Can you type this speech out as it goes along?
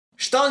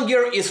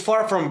Stronger is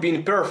far from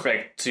being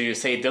perfect, to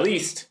say the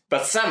least,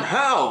 but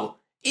somehow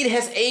it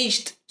has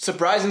aged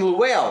surprisingly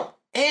well.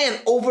 And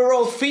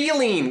overall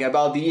feeling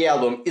about the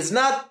album is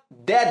not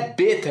that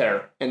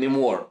bitter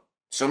anymore.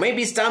 So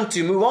maybe it's time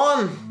to move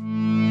on.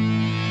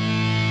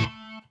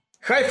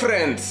 Hi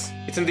friends,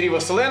 it's Andriy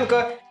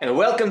Vasilenko and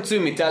welcome to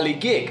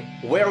Metallic Geek,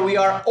 where we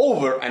are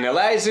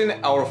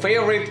over-analyzing our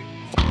favorite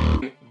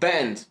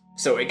band.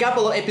 So a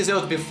couple of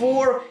episodes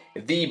before,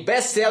 the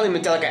best-selling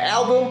Metallica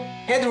album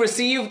had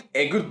received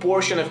a good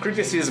portion of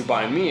criticism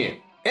by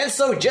me. And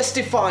so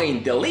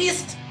justifying the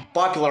least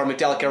popular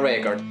Metallica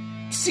record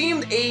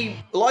seemed a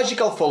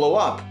logical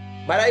follow-up.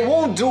 But I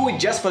won't do it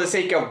just for the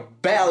sake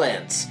of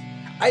balance.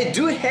 I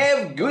do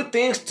have good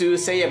things to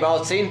say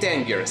about Saint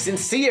Anger,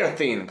 sincere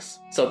things.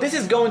 So this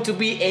is going to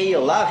be a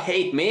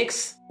love-hate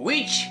mix,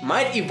 which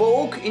might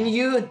evoke in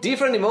you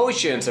different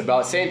emotions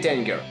about Saint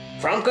Anger.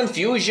 From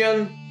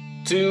confusion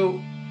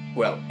to,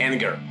 well,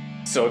 anger.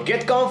 So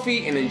get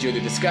comfy and enjoy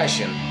the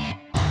discussion.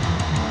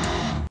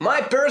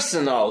 My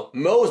personal,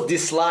 most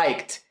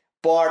disliked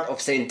part of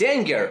Saint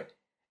Anger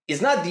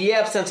is not the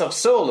absence of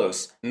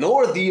solos,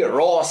 nor the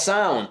raw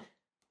sound,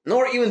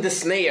 nor even the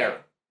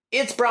snare.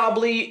 It's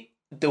probably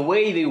the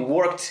way they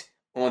worked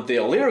on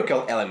the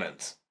lyrical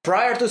elements.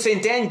 Prior to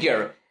Saint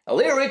Anger,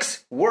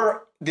 lyrics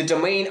were the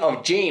domain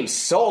of James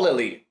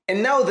solely,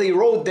 and now they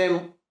wrote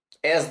them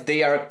as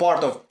they are a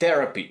part of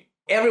therapy.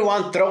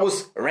 Everyone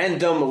throws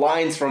random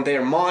lines from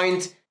their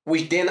mind,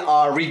 which then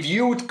are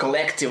reviewed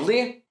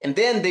collectively, and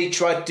then they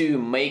try to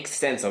make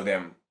sense of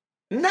them.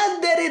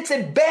 Not that it's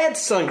a bad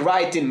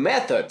songwriting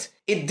method,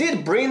 it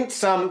did bring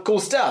some cool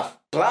stuff.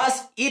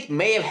 Plus, it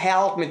may have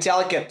helped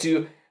Metallica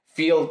to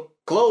feel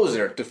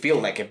closer, to feel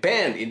like a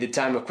band in the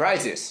time of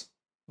crisis.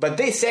 But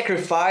they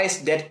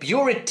sacrificed that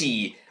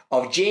purity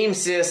of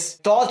James's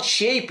thought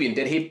shaping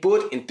that he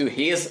put into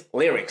his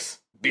lyrics.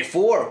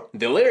 Before,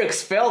 the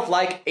lyrics felt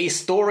like a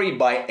story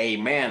by a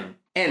man.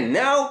 And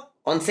now,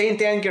 on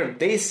Saint Anger,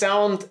 they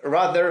sound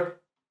rather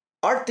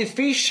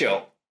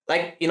artificial.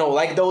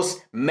 Like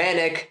those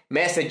manic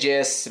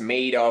messages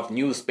made of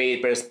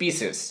newspapers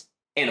pieces.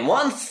 And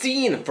one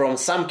scene from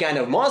some kind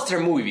of monster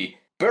movie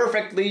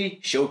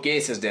perfectly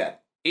showcases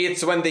that.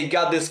 It's when they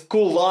got this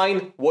cool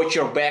line, "Watch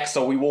your back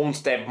so we won't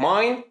stab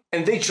mine,"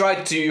 and they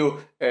tried to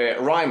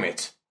rhyme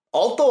it.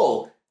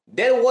 Although,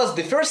 that was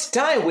the first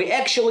time we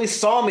actually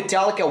saw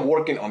Metallica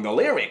working on the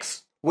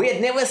lyrics. We had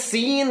never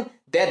seen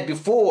that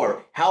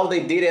before, how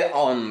they did it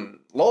on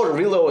Load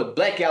Reload,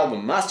 Black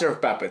Album, Master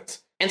of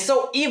Puppets. And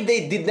so if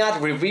they did not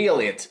reveal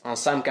it on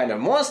Some Kind of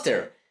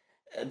Monster,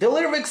 the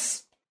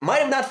lyrics might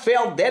have not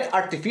felt that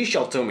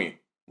artificial to me.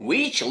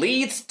 Which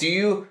leads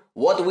to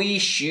what we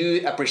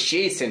should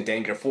appreciate Saint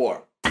Anger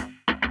for.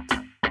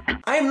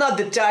 I'm not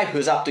the type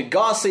who's up to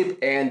gossip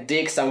and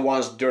dig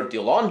someone's dirty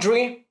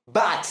laundry,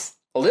 but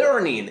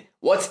learning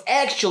what's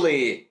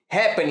actually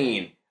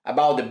happening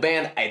about the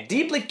band I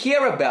deeply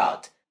care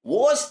about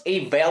was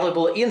a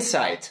valuable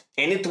insight.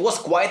 And it was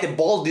quite a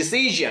bold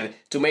decision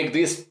to make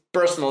this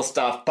personal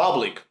stuff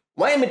public.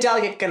 When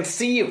Metallica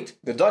conceived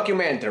the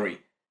documentary,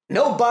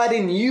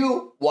 nobody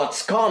knew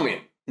what's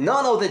coming.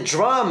 None of the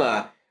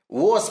drama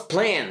was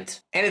planned.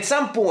 And at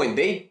some point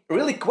they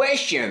really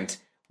questioned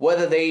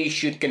whether they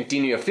should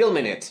continue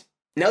filming it.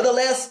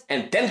 Nevertheless,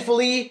 and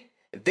thankfully,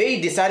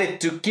 they decided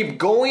to keep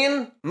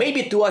going,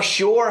 maybe to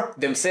assure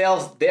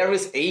themselves there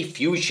is a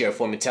future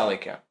for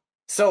Metallica.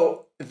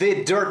 So,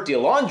 the dirty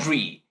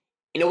laundry,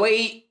 in a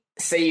way,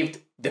 saved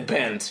the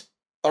band.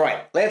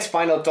 Alright, let's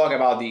finally talk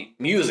about the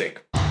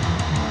music.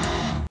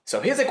 So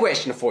here's a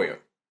question for you.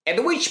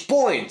 At which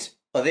point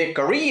of their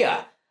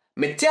career,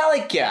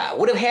 Metallica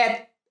would have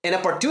had an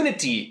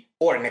opportunity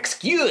or an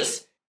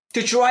excuse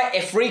to try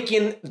a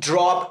freaking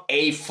drop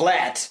A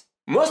flat?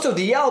 Most of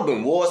the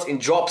album was in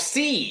drop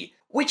C,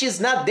 which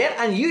is not that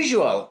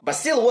unusual, but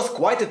still was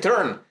quite a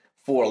turn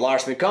for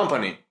Lars &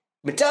 Company.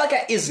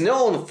 Metallica is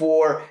known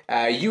for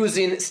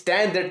using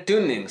standard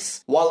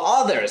tunings, while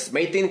others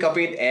may think of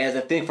it as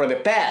a thing from the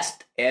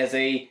past, as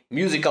a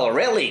musical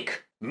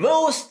relic.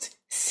 Most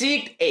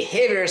seek a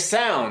heavier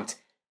sound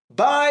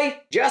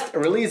by just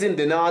releasing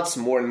the notes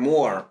more and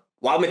more,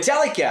 while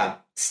Metallica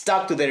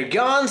stuck to their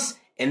guns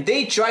and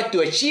they tried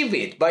to achieve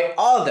it by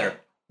other,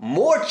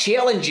 more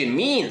challenging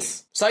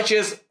means, such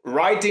as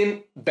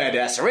writing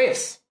badass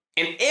riffs.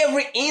 In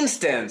every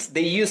instance,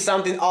 they used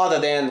something other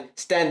than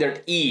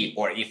standard E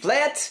or E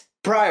flat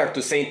prior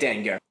to Saint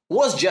Anger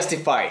was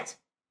justified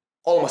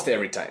almost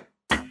every time.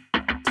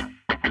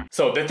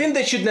 So the thing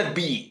that should not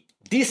be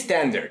the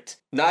standard,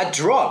 not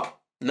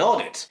drop,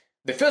 noted.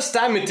 The first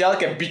time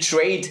Metallica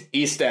betrayed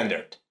E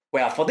standard.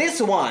 Well, for this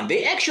one,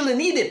 they actually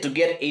needed to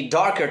get a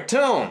darker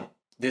tone.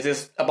 This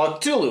is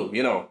about Tulu,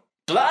 you know.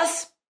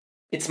 Plus,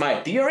 it's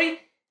my theory,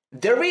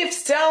 the riff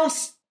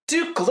sounds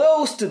too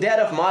close to that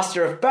of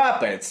Master of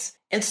Puppets.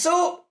 And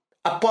so,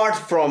 apart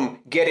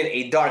from getting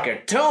a darker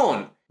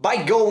tone,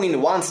 by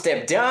going one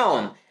step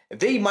down,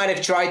 they might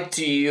have tried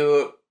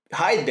to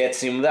hide that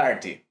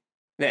similarity.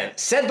 Then,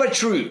 sad but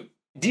true,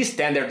 the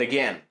standard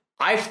again.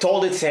 I've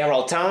told it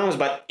several times,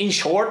 but in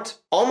short,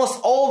 almost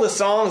all the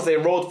songs they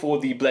wrote for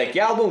the Black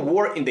Album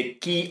were in the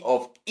key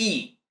of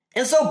E.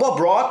 And so Bob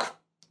Rock,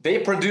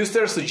 their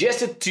producer,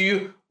 suggested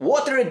to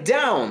water it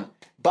down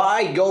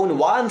by going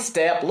one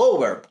step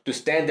lower to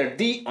standard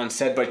D on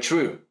Sad But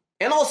True.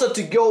 And also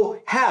to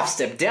go half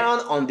step down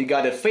on The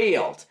God That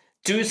Failed.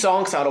 2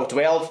 songs out of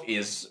 12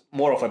 is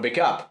more of a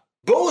backup.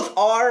 Both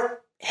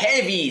are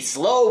heavy,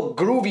 slow,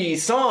 groovy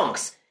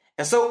songs,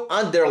 and so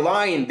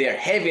underlying their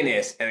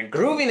heaviness and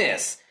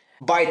grooviness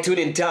by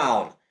tuning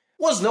down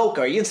was no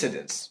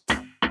coincidence.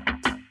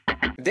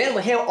 Then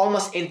we have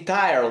almost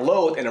entire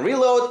load and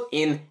reload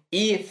in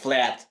E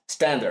flat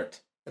standard.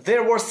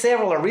 There were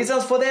several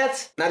reasons for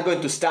that, not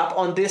going to stop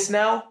on this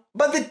now,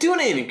 but the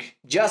tuning,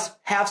 just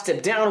half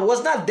step down,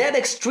 was not that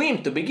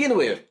extreme to begin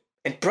with.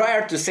 And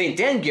prior to Saint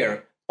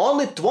Anger,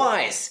 only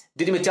twice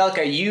did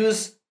Metallica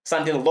use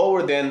something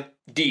lower than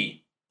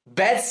D.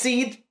 Bad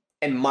Seed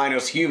and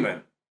Minus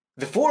Human.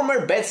 The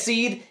former, Bad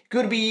Seed,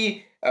 could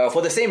be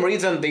for the same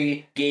reason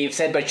they gave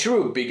Sad But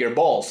True bigger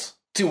balls,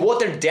 to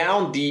water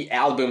down the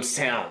album's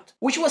sound,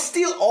 which was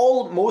still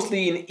all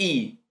mostly in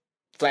E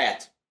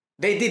flat.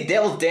 They did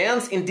Devil's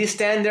Dance in this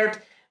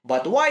standard,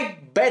 but why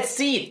Bad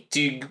Seed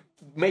to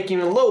make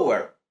him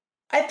lower?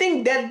 I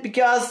think that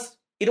because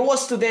it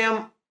was to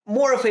them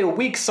more of a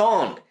weak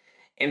song,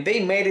 and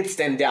they made it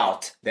stand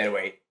out that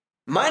way.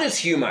 Minus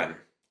Human.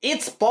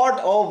 It's part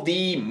of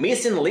the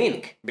missing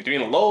link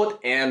between Load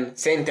and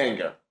Saint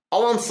Anger.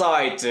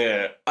 Alongside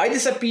I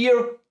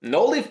Disappear,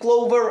 No Leaf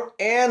Clover,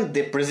 and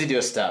the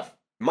Presidio stuff.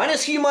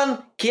 Minus Human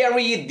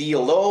carried the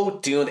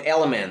low-tuned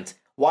element,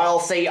 while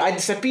Say I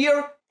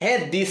Disappear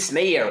had the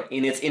snare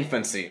in its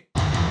infancy.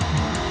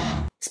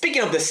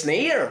 Speaking of the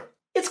snare,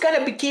 it's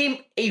kinda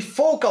became a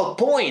focal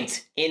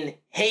point in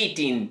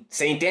hating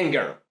Saint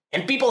Anger.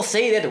 And people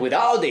say that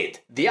without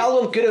it, the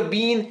album could have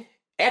been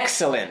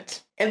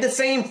excellent. And the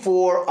same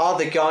for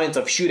other kinds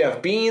of should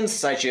have been,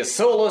 such as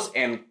solos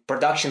and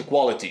production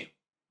quality.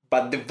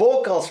 But the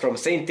vocals from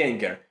Saint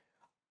Anger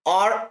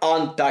are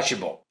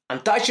untouchable.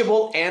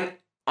 Untouchable and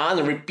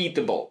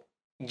unrepeatable.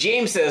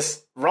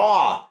 James's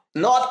raw,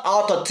 not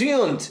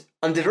auto-tuned,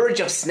 on the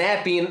verge of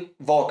snapping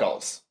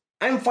vocals.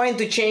 I'm fine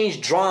to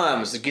change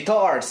drums,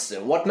 guitars,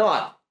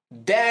 whatnot.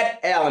 That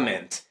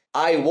element,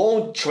 I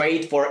won't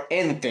trade for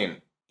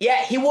anything.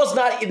 Yeah, he was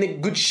not in a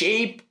good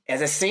shape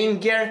as a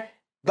singer,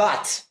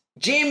 but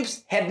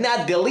James had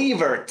not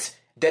delivered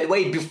that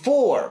way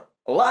before.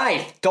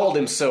 Life told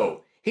him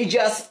so. He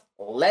just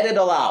let it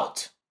all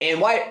out.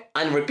 And why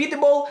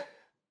unrepeatable?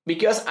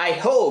 Because I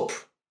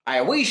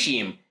wish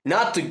him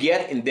not to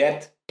get in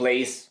that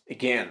place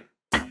again.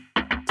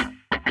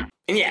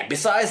 And yeah,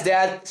 besides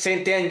that,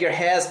 Saint Anger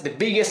has the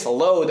biggest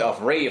load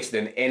of riffs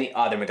than any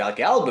other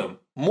Metallica album.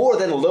 More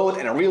than Load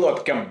and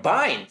Reload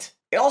combined.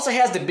 It also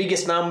has the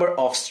biggest number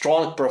of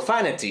strong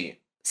profanity.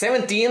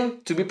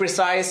 17, to be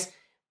precise,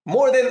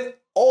 more than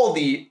all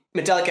the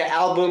Metallica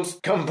albums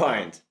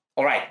combined.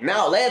 Alright,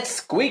 now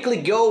let's quickly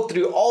go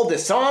through all the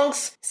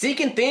songs,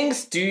 seeking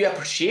things to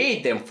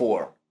appreciate them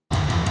for.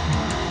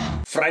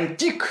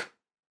 Frantic.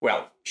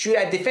 Well, should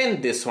I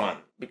defend this one?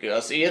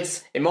 Because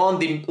it's among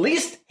the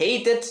least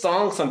hated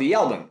songs on the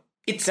album.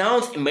 It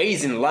sounds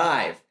amazing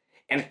live,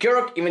 and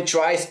Kirk even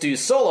tries to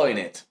solo in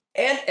it.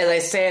 And as I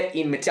said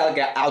in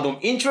Metallica album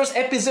intros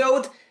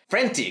episode,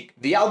 Frantic,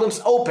 the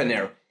album's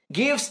opener,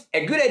 gives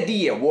a good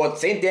idea what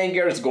Saint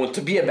Anger is going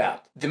to be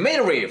about. The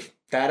main riff,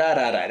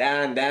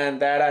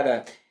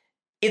 da-da-da-da-da-da-da-da-da,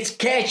 it's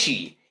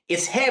catchy,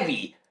 it's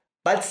heavy,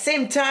 but at the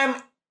same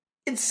time,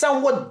 it's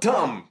somewhat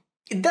dumb.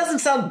 It doesn't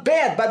sound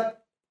bad,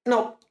 but,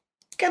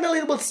 kind of a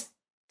little bit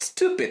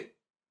stupid.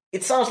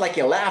 It sounds like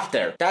a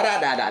laughter.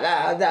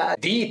 Da-da-da-da-da-da.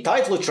 The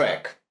title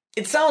track.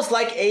 It sounds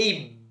like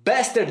a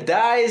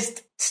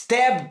bastardized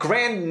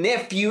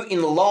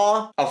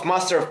step-grandnephew-in-law of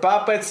Master of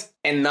Puppets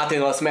and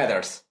Nothing Else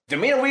Matters. The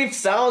main riff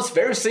sounds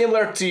very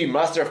similar to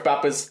Master of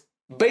Puppets'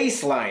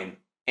 bass line,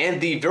 and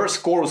the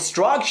verse-chorus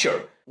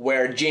structure,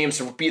 where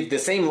James repeats the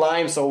same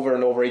lines over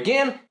and over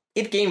again,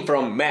 it came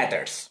from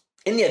Matters.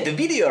 And yeah, the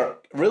video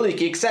really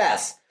kicks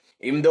ass,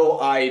 even though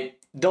I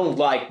don't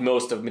like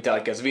most of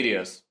Metallica's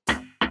videos.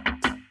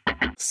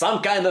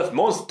 Some Kind of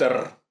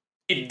Monster.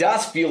 It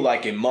does feel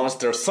like a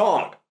monster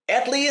song.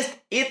 At least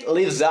it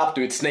lives up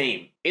to its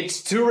name.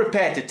 It's too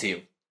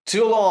repetitive,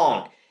 too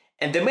long,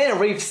 and the main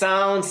riff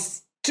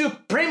sounds too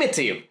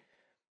primitive.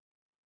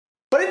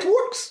 But it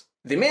works.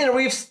 The main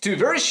riff's 2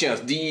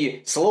 versions,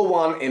 the slow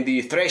one and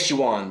the thrashy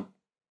one,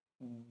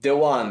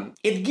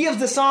 it gives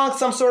the song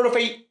some sort of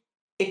a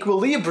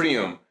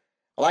equilibrium,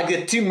 like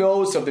the 2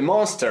 modes of the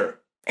monster.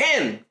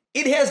 And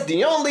it has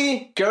the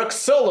only Kirk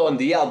solo on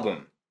the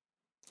album.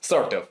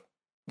 Sort of.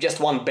 Just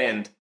one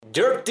bend.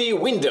 Dirty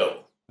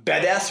Window.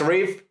 Badass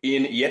riff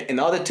in yet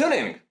another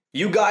tuning.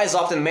 You guys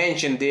often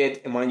mentioned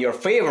it among your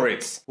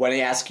favorites when I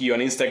ask you on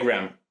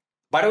Instagram.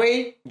 By the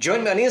way,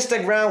 join me on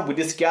Instagram, we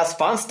discuss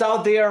fun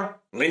stuff there.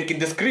 Link in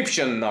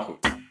description, nahu.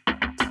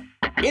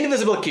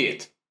 Invisible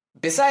Kid.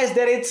 Besides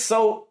that it's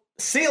so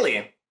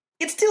silly,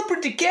 it's still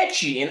pretty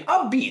catchy and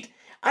upbeat.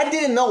 I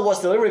didn't know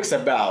what the lyrics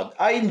about.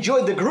 I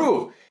enjoyed the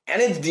groove,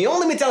 and it's the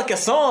only Metallica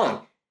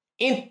song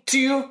in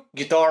 2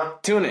 guitar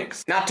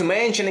tunings. Not to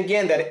mention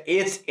again that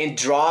it's in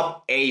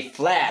drop A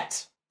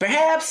flat.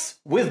 Perhaps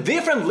with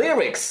different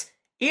lyrics,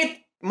 it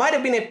might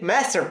have been a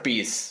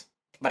masterpiece,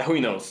 but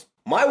who knows.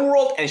 My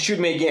World and Shoot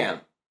Me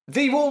Again.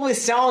 They've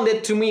always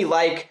sounded to me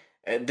like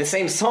the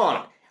same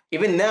song.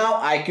 Even now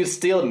I could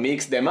still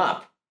mix them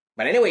up.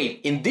 But anyway,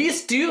 in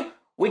these 2,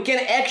 we can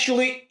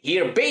actually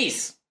hear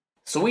bass.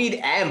 Sweet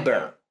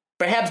Amber.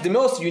 Perhaps the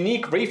most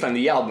unique riff on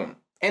the album.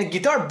 And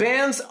guitar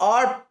bends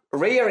are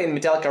rare in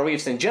Metallica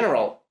riffs in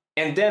general.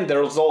 And then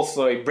there's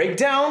also a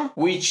breakdown,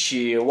 which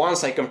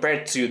once I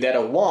compared to that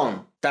of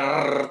One.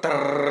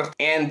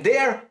 And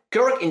there,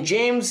 Kirk and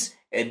James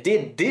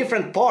did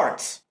different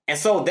parts. And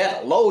so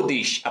that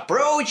low-dish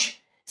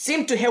approach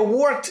seemed to have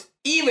worked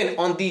even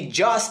on the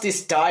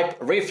Justice type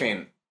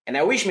riffing. And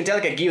I wish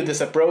Metallica give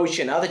this approach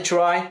another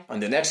try on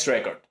the next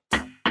record.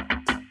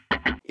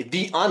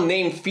 The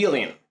Unnamed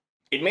Feeling.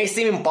 It may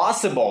seem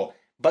impossible,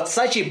 but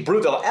such a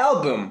brutal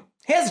album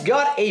has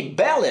got a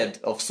ballad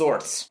of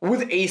sorts,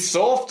 with a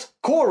soft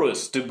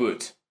chorus to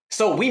boot.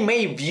 So we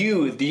may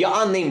view The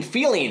Unnamed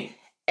Feeling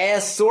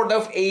as sort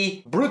of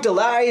a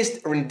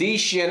brutalized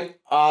rendition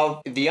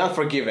of The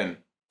Unforgiven.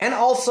 And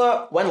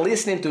also, when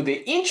listening to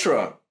the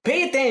intro,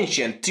 pay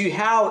attention to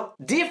how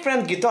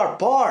different guitar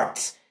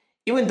parts,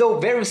 even though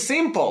very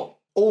simple,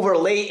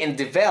 overlay and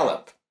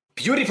develop.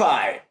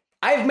 Beautify!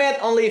 I've met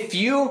only a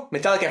few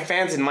Metallica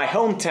fans in my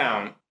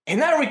hometown,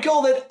 and I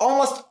recall that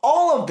almost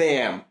all of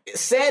them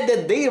said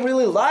that they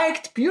really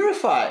liked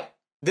Purify.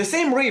 The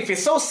same riff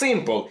is so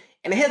simple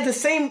and has the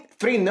same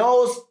 3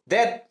 notes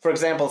that, for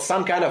example,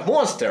 Some Kind of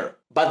Monster,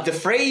 but the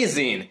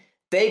phrasing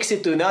takes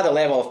it to another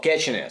level of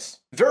catchiness.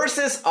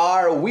 Verses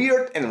are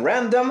weird and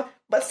random,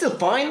 but still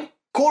fine.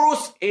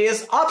 Chorus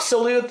is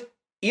absolute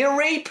ear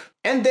rape,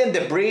 and then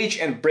the bridge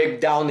and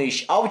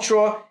breakdown-ish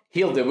outro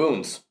heal the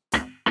wounds.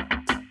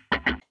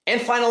 And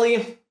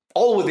finally,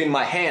 All Within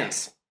My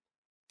Hands.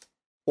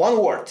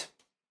 One word.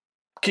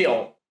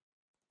 Kill.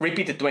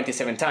 Repeated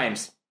 27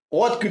 times.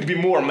 What could be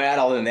more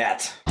metal than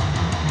that?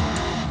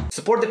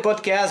 Support the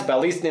podcast by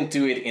listening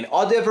to it in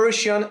audio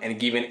version and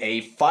giving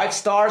a 5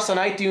 stars on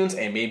iTunes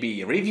and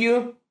maybe a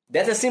review.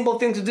 That's a simple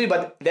thing to do,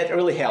 but that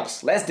really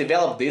helps. Let's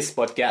develop this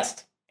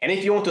podcast. And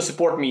if you want to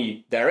support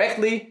me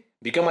directly,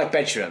 become my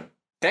Patreon.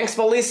 Thanks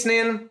for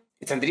listening.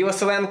 It's Andriy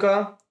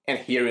Vasilenko, and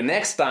hear you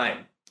next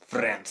time,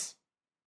 friends.